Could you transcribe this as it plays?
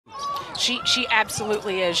She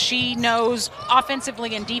absolutely is. She knows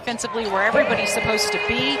offensively and defensively where everybody's supposed to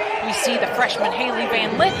be. We see the freshman Haley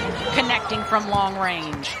Van Lith connecting from long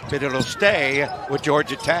range. But it'll stay with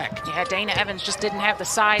Georgia Tech. Yeah, Dana Evans just didn't have the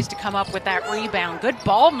size to come up with that rebound. Good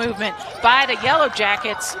ball movement by the Yellow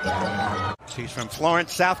Jackets. She's from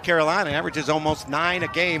Florence, South Carolina, averages almost 9 a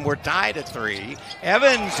game. We're tied at 3.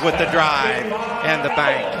 Evans with the drive and the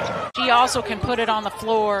bank. She also can put it on the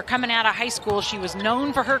floor. Coming out of high school, she was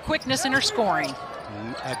known for her quickness and her scoring.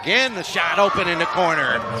 Again, the shot open in the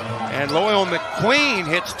corner. And Loyal McQueen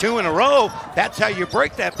hits 2 in a row. That's how you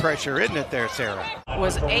break that pressure, isn't it there, Sarah?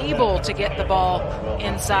 Was able to get the ball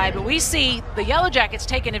inside, but we see the Yellow Jackets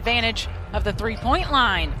taking advantage of the three-point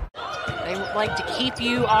line. They like to keep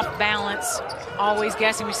you off balance, always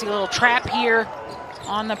guessing. We see a little trap here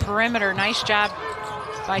on the perimeter. Nice job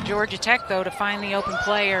by Georgia Tech, though, to find the open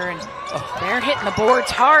player, and they're hitting the boards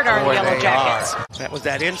hard, our Yellow Jackets. That was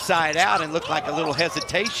that inside out, and looked like a little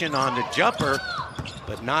hesitation on the jumper,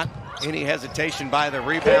 but not any hesitation by the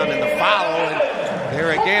rebound and the foul. And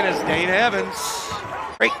there again is Dana Evans.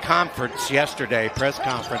 Great conference yesterday, press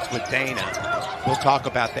conference with Dana. We'll talk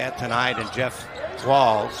about that tonight, and Jeff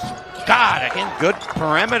Walls. God, again, good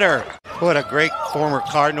perimeter. What a great former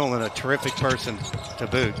Cardinal and a terrific person to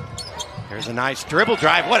boot. There's a nice dribble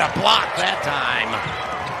drive. What a block that time.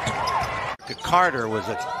 Carter was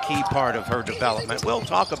a key part of her development. We'll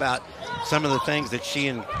talk about some of the things that she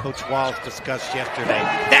and Coach Walls discussed yesterday.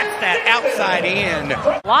 That's that outside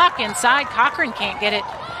in. Block inside. Cochran can't get it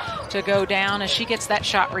to go down as she gets that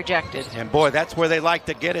shot rejected. And boy, that's where they like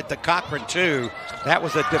to get it to Cochran too. That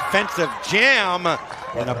was a defensive jam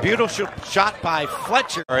and a beautiful shot by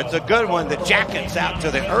Fletcher. It's a good one. The Jackets out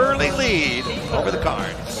to the early lead over the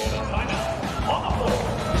Cards.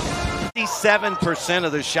 57%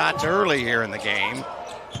 of the shots early here in the game.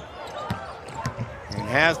 And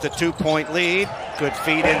has the 2-point lead. Good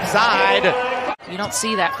feed inside. You don't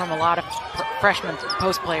see that from a lot of freshman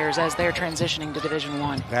post players as they're transitioning to Division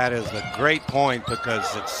I. That is a great point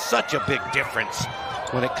because it's such a big difference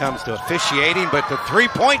when it comes to officiating, but the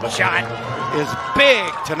three-point shot is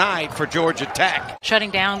big tonight for Georgia Tech.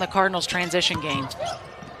 Shutting down the Cardinals' transition game.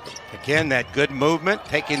 Again, that good movement,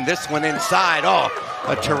 taking this one inside. Oh,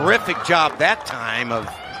 a terrific job that time of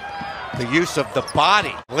the use of the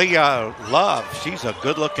body. Leah Love, she's a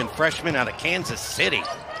good-looking freshman out of Kansas City.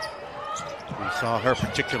 We saw her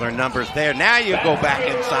particular numbers there. Now you go back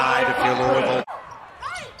inside if you're Louisville.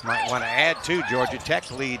 Might want to add too, Georgia Tech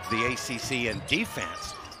leads the ACC in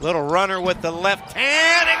defense. Little runner with the left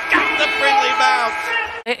hand and got the friendly bounce.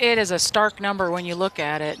 It is a stark number when you look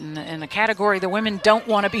at it, and in a category the women don't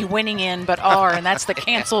want to be winning in but are, and that's the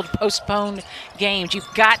canceled, postponed games.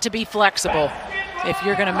 You've got to be flexible if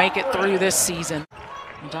you're going to make it through this season.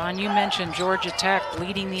 Don, you mentioned Georgia Tech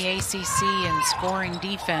leading the ACC in scoring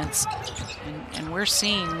defense, and we're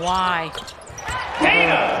seeing why.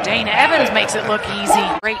 Dana Evans makes it look easy.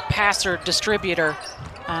 Great passer, distributor,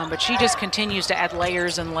 but she just continues to add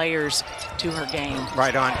layers and layers to her game.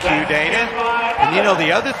 Right on cue, Dana. And you know,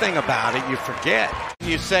 the other thing about it, you forget.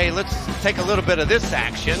 You say, let's take a little bit of this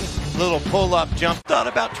action, little pull-up jump. Thought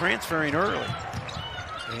about transferring early.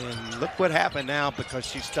 And look what happened now because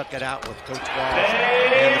she stuck it out with Coach Walls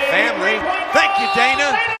and the family. Thank you,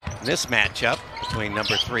 Dana. This matchup between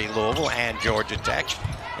number 3 Louisville and Georgia Tech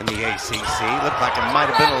in the ACC looked like it might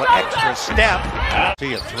have been an extra step.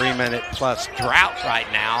 See a 3-minute plus drought right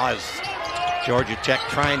now as Georgia Tech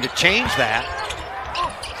trying to change that.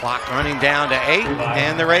 Clock running down to 8,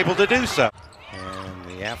 and they're able to do so. And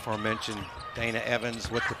the aforementioned Dana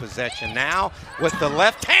Evans with the possession now with the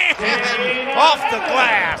left hand off the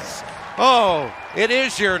glass. Oh, it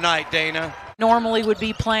is your night, Dana. Normally would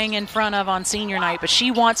be playing in front of on senior night, but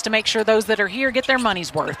she wants to make sure those that are here get their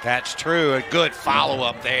money's worth. That's true. A good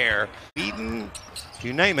follow-up there. Eden,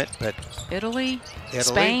 you name it, but Italy,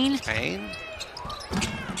 Spain.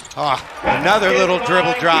 Oh, another little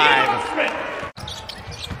dribble drive.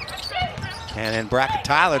 And in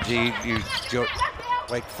bracketology,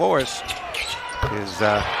 Wake Forest is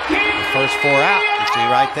the first 4 out. You see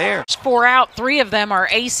right there. 4 out, 3 of them are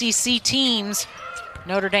ACC teams.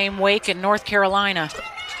 Notre Dame, Wake, and North Carolina.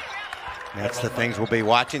 That's the things we'll be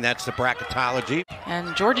watching. That's the bracketology.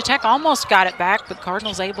 And Georgia Tech almost got it back, but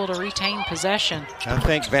Cardinals able to retain possession. I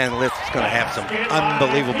think Van Lith is going to have some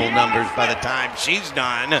unbelievable numbers by the time she's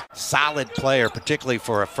done. Solid player, particularly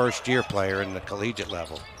for a first-year player in the collegiate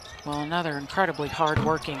level. Well, another incredibly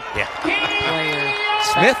hard-working player.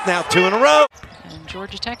 Smith now 2 in a row. And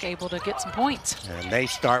Georgia Tech able to get some points. And they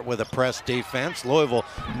start with a press defense. Louisville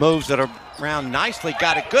moves it around nicely.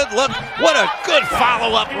 Got a good look. What a good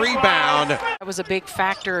follow-up rebound. That was a big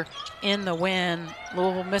factor in the win.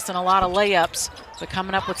 Louisville missing a lot of layups, but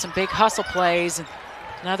coming up with some big hustle plays.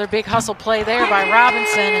 Another big hustle play there by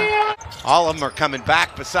Robinson. All of them are coming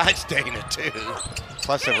back besides Dana, too.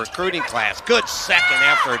 Plus a recruiting class. Good second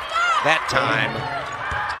effort that time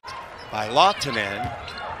by Lautanen.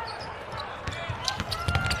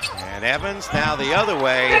 And Evans now the other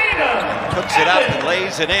way. Hooks it up and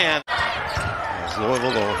lays it in. As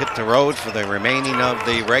Louisville will hit the road for the remaining of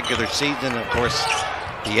the regular season. Of course,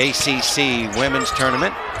 the ACC women's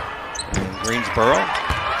tournament in Greensboro.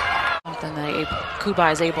 Something that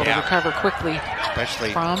Kubai is able to recover quickly,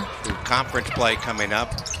 especially from through conference play coming up.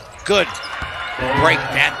 Good break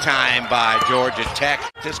that time by Georgia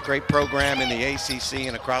Tech. This great program in the ACC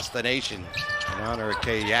and across the nation in honor of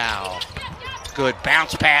Kay Yao. Good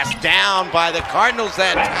bounce pass down by the Cardinals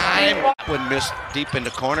that time. Would miss deep in the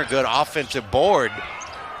corner. Good offensive board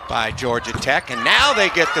by Georgia Tech. And now they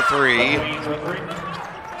get the three.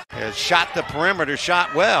 Has shot the perimeter,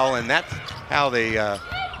 shot well, and that's how the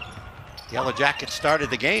Yellow Jackets started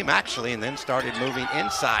the game, actually, and then started moving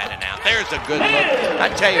inside and out. There's a good look. I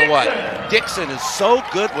tell you what, Dixon is so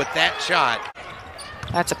good with that shot.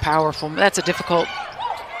 That's a difficult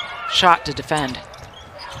shot to defend.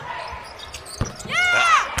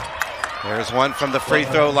 There's one from the free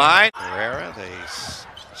throw line. Kierra,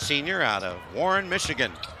 the senior out of Warren,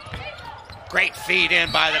 Michigan. Great feed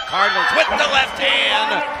in by the Cardinals with the left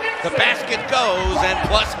hand. The basket goes and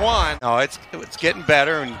 +1. Oh, it's getting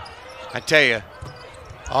better, and I tell you,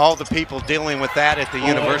 all the people dealing with that at the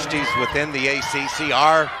universities within the ACC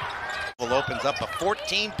opens up a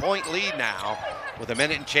 14-point lead now with a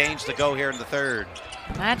minute and change to go here in the third.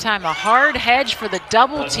 That time a hard hedge for the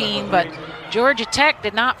double team, but Georgia Tech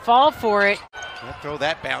did not fall for it. Can't throw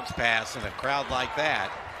that bounce pass in a crowd like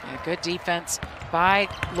that. Yeah, good defense by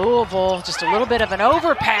Louisville. Just a little bit of an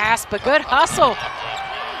overpass, but good hustle.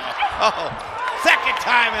 Oh, second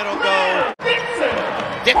time it'll go.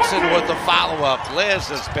 Dixon with the follow-up. Liz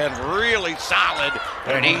has been really solid,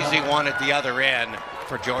 but an easy one at the other end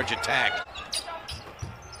for Georgia Tech.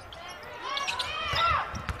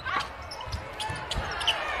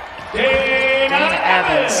 Dana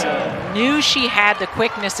Evans knew she had the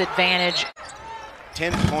quickness advantage.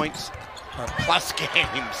 10 points or plus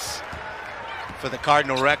games for the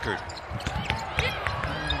Cardinal record.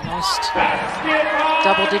 Most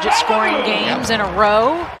double-digit scoring games in a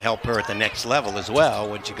row. Help her at the next level as well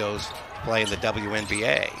when she goes play in the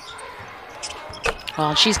WNBA.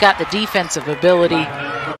 Well, she's got the defensive ability.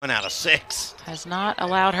 1 out of 6. Has not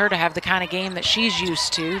allowed her to have the kind of game that she's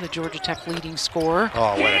used to, the Georgia Tech leading scorer.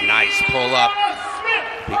 Oh, what a nice pull-up.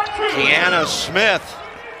 Kierra Smith.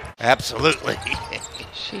 Absolutely.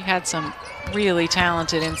 She had some really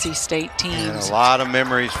talented NC State teams. And a lot of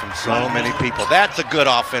memories from so many people. That's a good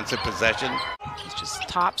offensive possession. It's just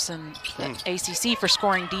tops in the ACC for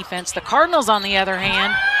scoring defense. The Cardinals, on the other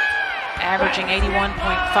hand, averaging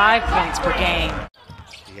 81.5 points per game.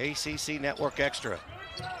 The ACC Network Extra.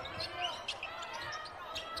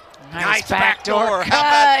 Nice backdoor cut. How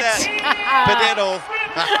about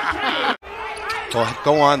that? Pedetto.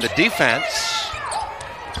 Go on the defense.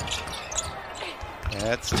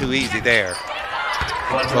 That's too easy there.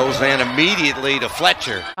 Goes in immediately to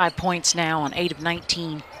Fletcher. 5 points now on 8 of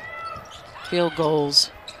 19 field goals.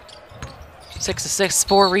 6 of 6,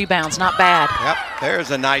 4 rebounds, not bad. Yep, there's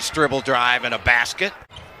a nice dribble drive and a basket.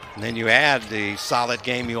 And then you add the solid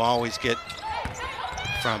game you always get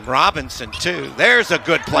from Robinson, too. There's a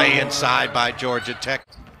good play inside by Georgia Tech.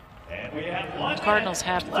 The Cardinals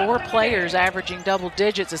have 4 players averaging double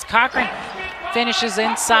digits as Cochran finishes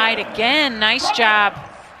inside again. Nice job.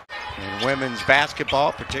 In women's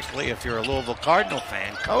basketball, particularly if you're a Louisville Cardinal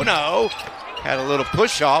fan, Kono had a little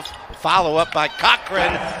push-off, follow-up by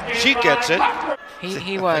Cochran. She gets it.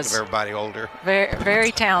 He was. Think of everybody older. Very,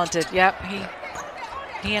 very talented. Yep,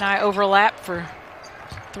 he and I overlapped for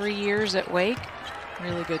 3 years at Wake.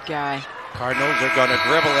 Really good guy. Cardinals are going to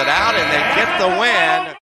dribble it out, and they get the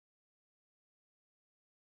win.